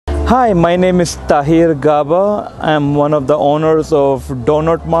Hi, my name is Tahir Gaba. I'm one of the owners of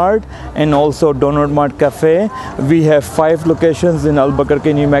Donut Mart and also Donut Mart Cafe. We have 5 locations in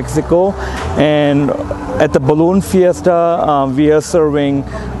Albuquerque, New Mexico, and at the Balloon Fiesta, we are serving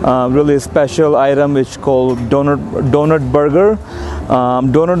really special item which is called donut burger.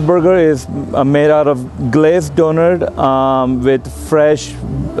 Donut burger is made out of glazed donut with fresh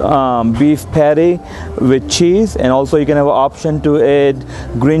beef patty with cheese, and also you can have an option to add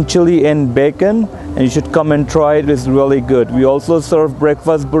green chili and bacon, and you should come and try it. It's really good. We also serve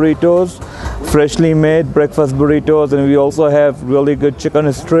breakfast burritos, freshly made breakfast burritos, and we also have really good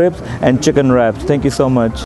chicken strips and chicken wraps. Thank you so much.